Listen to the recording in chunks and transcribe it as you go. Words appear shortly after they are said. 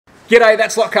G'day,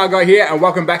 that's Slot Car Guy here, and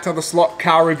welcome back to another slot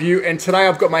car review. And today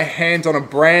I've got my hands on a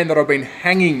brand that I've been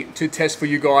hanging to test for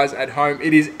you guys at home.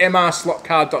 It is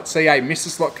Mrslotcar.Ca,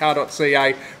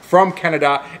 Mrslotcar.Ca from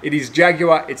Canada. It is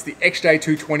Jaguar, it's the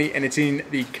XJ220, and it's in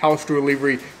the Castrol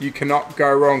livery. You cannot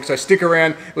go wrong. So stick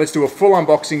around, let's do a full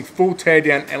unboxing, full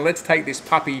teardown, and let's take this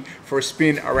puppy for a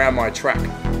spin around my track.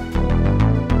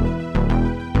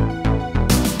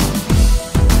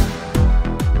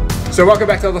 So welcome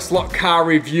back to another slot car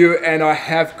review, and I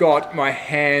have got my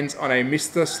hands on a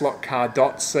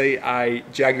Mrslotcar.Ca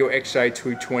Jaguar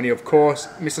XJ220. Of course,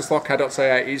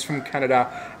 Mrslotcar.Ca is from Canada,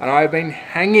 and I have been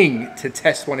hanging to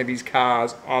test one of his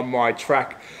cars on my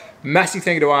track. Massive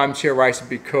thank you to Armchair Racer,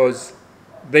 because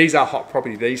these are hot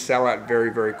property. These sell out very,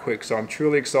 very quick. So I'm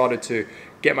truly excited to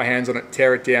get my hands on it,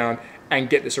 tear it down, and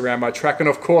get this around my track. And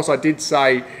of course, I did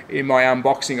say in my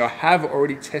unboxing, I have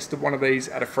already tested one of these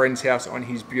at a friend's house on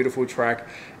his beautiful track,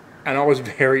 and I was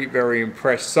very, very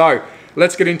impressed. So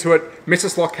let's get into it.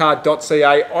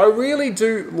 Mrslotcar.Ca. I really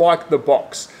do like the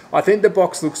box. I think the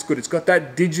box looks good. It's got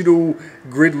that digital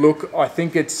grid look. I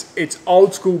think it's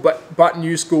old school but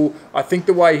new school. I think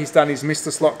the way he's done his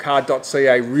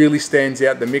Mrslotcar.Ca really stands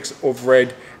out, the mix of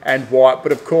red and white.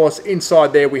 But of course,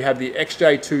 inside there we have the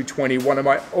XJ220, one of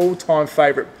my all-time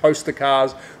favorite poster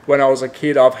cars when I was a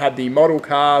kid. I've had the model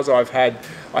cars, I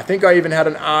think I even had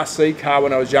an RC car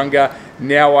when I was younger.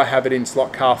 Now I have it in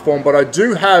slot car form, but I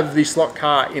do have the slot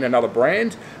car in another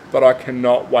brand, but I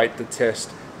cannot wait to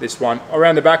test this one.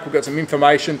 Around the back we've got some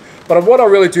information, but what I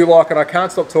really do like, and I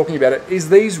can't stop talking about it,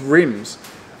 is these rims.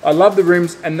 I love the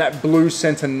rims and that blue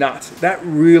center nut. That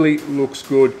really looks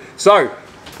good. So,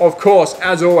 of course,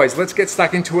 as always, let's get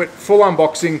stuck into it. Full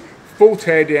unboxing, full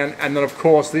teardown, and then of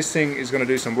course this thing is going to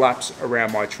do some laps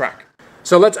around my track.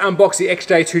 So let's unbox the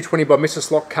XJ220 by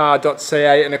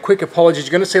Mrslotcar.Ca, and a quick apology, you're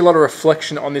going to see a lot of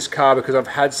reflection on this car because I've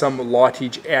had some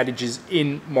lightage outages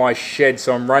in my shed,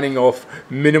 so I'm running off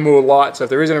minimal light, so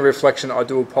if there isn't a reflection I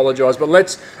do apologise. But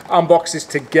let's unbox this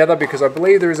together because I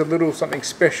believe there is a little something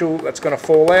special that's going to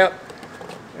fall out.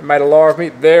 It made a liar of me.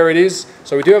 There it is.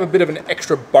 So we do have a bit of an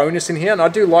extra bonus in here, and I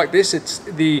do like this. It's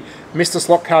the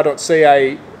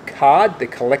Mrslotcar.Ca card, the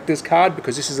collector's card,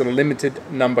 because this is a limited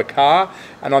number car,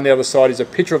 and on the other side is a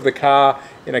picture of the car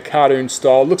in a cartoon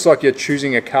style. Looks like you're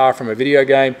choosing a car from a video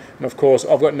game, and of course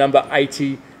I've got number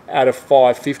 80 out of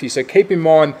 550. So keep in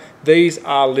mind these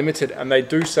are limited and they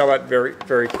do sell out very,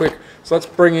 very quick. So let's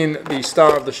bring in the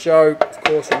star of the show. Of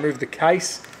course, remove the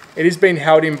case. It is being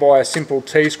held in by a simple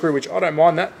T-screw, which I don't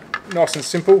mind that, nice and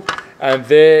simple. And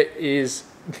there is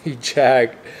the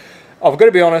Jag. I've got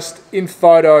to be honest, in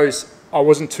photos I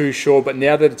wasn't too sure, but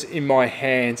now that it's in my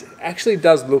hands, it actually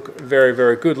does look very,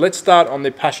 very good. Let's start on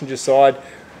the passenger side.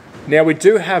 Now we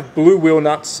do have blue wheel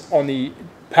nuts on the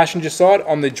passenger side.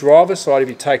 On the driver's side, if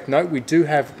you take note, we do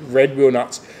have red wheel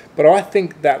nuts, but I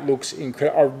think that looks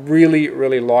incredible. I really,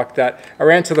 really like that.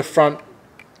 Around to the front,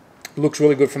 looks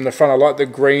really good from the front. I like the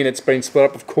green, it's been split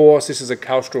up. Of course, this is a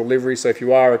Castrol livery, so if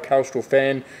you are a Castrol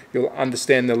fan, you'll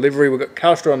understand the livery. We've got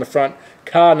Castrol on the front,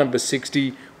 car number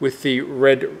 60 with the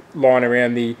red line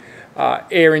around the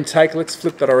air intake. Let's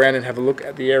flip that around and have a look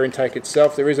at the air intake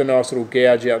itself. There is a nice little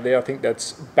gouge out there. I think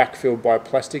that's backfilled by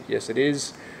plastic. Yes, it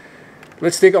is.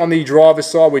 Let's stick on the driver's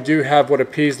side. We do have what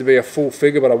appears to be a full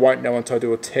figure, but I won't know until I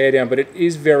do a teardown, but it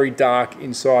is very dark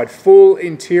inside. Full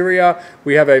interior.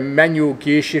 We have a manual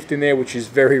gear shift in there, which is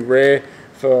very rare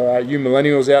for you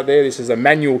millennials out there. This is a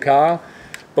manual car.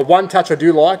 But one touch I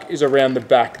do like is around the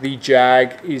back. The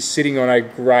Jag is sitting on a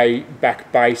grey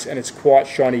back base and it's quite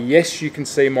shiny. Yes, you can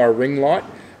see my ring light,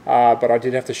 but I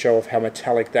did have to show off how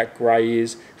metallic that grey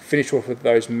is. Finished off with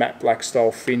those matte black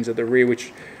style fins at the rear,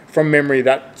 which from memory,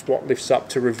 that's what lifts up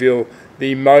to reveal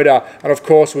the motor. And of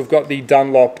course, we've got the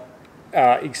Dunlop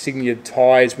Insignia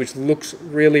tyres, which looks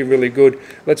really, really good.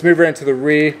 Let's move around to the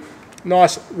rear.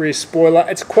 Nice rear spoiler.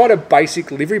 It's quite a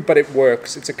basic livery, but it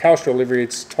works. It's a Castrol livery,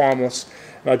 it's timeless.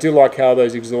 And I do like how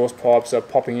those exhaust pipes are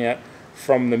popping out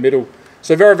from the middle.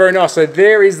 So very, very nice. So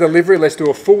there is the livery. Let's do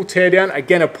a full teardown.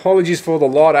 Again, apologies for the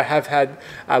light. I have had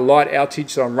a light outage,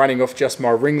 so I'm running off just my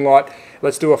ring light.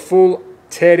 Let's do a full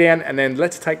teardown, and then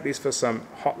let's take this for some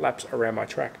hot laps around my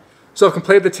track. So I've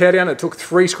completed the teardown. It took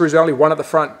 3 screws only, 1 at the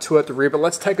front, 2 at the rear. But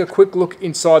let's take a quick look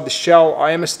inside the shell.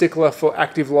 I am a stickler for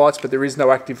active lights, but there is no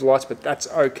active lights, but that's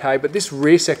okay. But this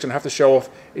rear section, I have to show off,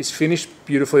 is finished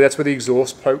beautifully. That's where the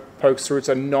exhaust pokes through. It's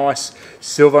a nice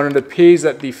silver, and it appears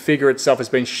that the figure itself has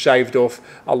been shaved off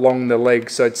along the leg,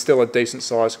 so it's still a decent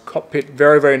size cockpit.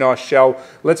 Very, very nice shell.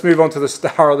 Let's move on to the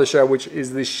star of the show, which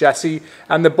is this chassis.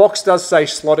 And the box does say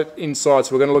slotted inside,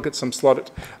 so we're going to look at some slotted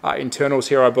internals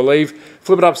here, I believe.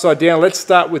 Flip it upside down. down. Let's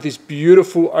start with this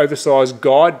beautiful oversized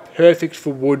guide, perfect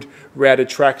for wood routed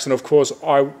tracks. And of course,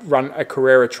 I run a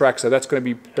Carrera track, so that's going to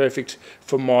be perfect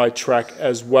for my track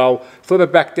as well. Flip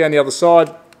it back down the other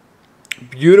side.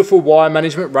 Beautiful wire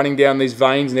management running down these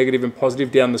veins, negative and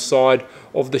positive, down the side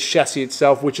of the chassis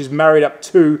itself, which is married up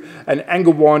to an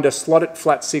angle winder slotted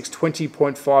flat 6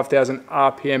 20.5 thousand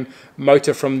RPM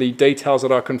motor from the details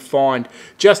that I can find.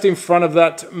 Just in front of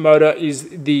that motor is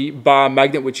the bar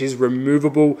magnet, which is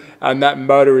removable, and that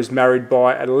motor is married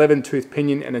by an 11 tooth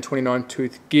pinion and a 29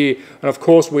 tooth gear. And of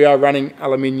course, we are running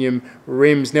aluminium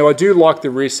rims. Now, I do like the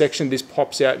rear section. This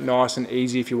pops out nice and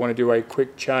easy if you want to do a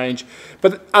quick change.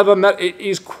 But other than that, it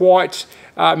is quite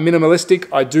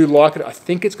minimalistic. I do like it. I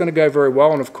think it's going to go very well.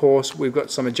 And of course, we've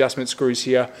got some adjustment screws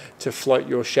here to float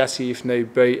your chassis if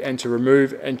need be, and to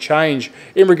remove and change.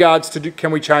 In regards to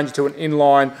can we change it to an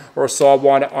inline or a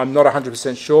sidewinder, I'm not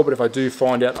 100% sure, but if I do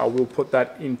find out, I will put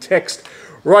that in text.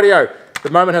 Rightio, the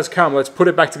moment has come. Let's put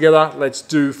it back together. Let's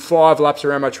do 5 laps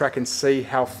around my track and see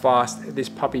how fast this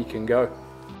puppy can go.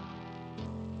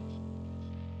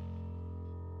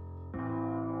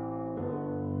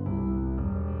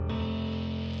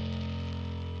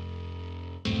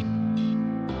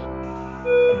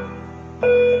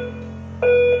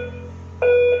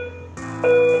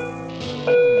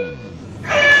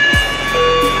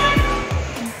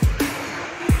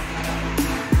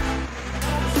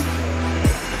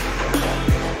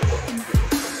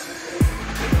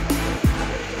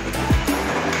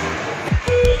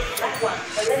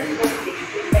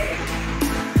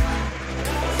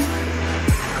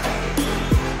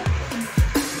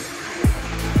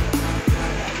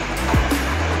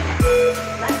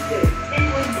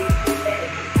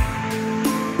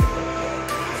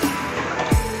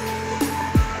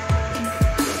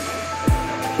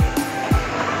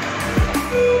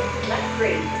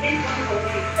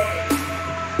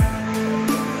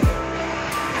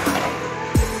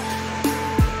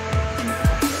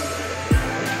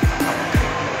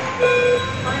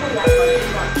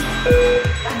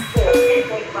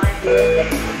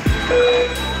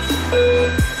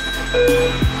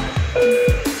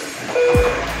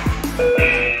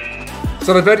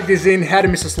 So the verdict is in. How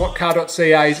did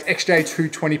Mrslotcar.Ca's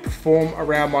XJ220 perform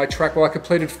around my track? Well, I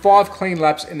completed 5 clean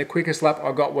laps, and the quickest lap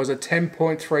I got was a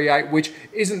 10.38, which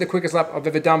isn't the quickest lap I've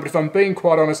ever done. But if I'm being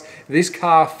quite honest, this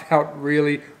car felt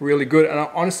really, really good. And I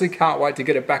honestly can't wait to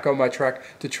get it back on my track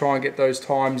to try and get those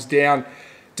times down.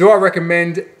 Do I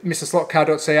recommend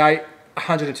Mrslotcar.Ca?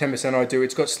 110% I do.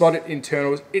 It's got slotted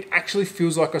internals. It actually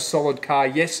feels like a solid car.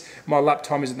 Yes, my lap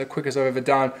time isn't the quickest I've ever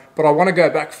done, but I want to go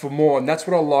back for more, and that's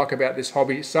what I like about this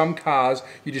hobby. Some cars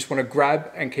you just want to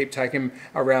grab and keep taking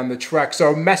around the track.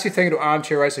 So a massive thank you to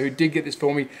Armchair Racer who did get this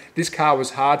for me. This car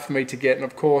was hard for me to get, and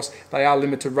of course they are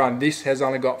limited to run. This has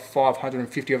only got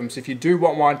 550 of them, so if you do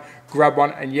want one, grab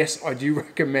one. And yes, I do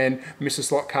recommend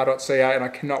Mrslotcar.Ca, and I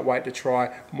cannot wait to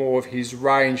try more of his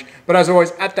range. But as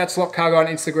always, at THATSLOTCARGUY on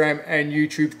Instagram and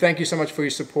YouTube. Thank you so much for your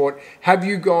support. Have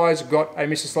you guys got a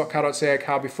Mrslotcar.Ca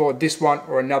car before, this one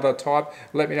or another type?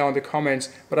 Let me know in the comments.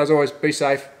 But as always, be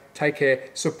safe, take care,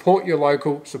 support your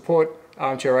local, support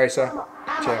Armchair Racer.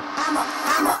 Ciao.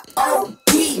 I'm a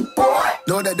OD boy.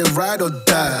 Know that they ride or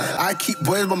die. I keep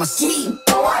boys by my side.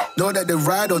 Know that they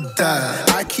ride or die.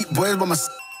 I keep boys by my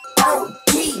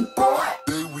OD boy.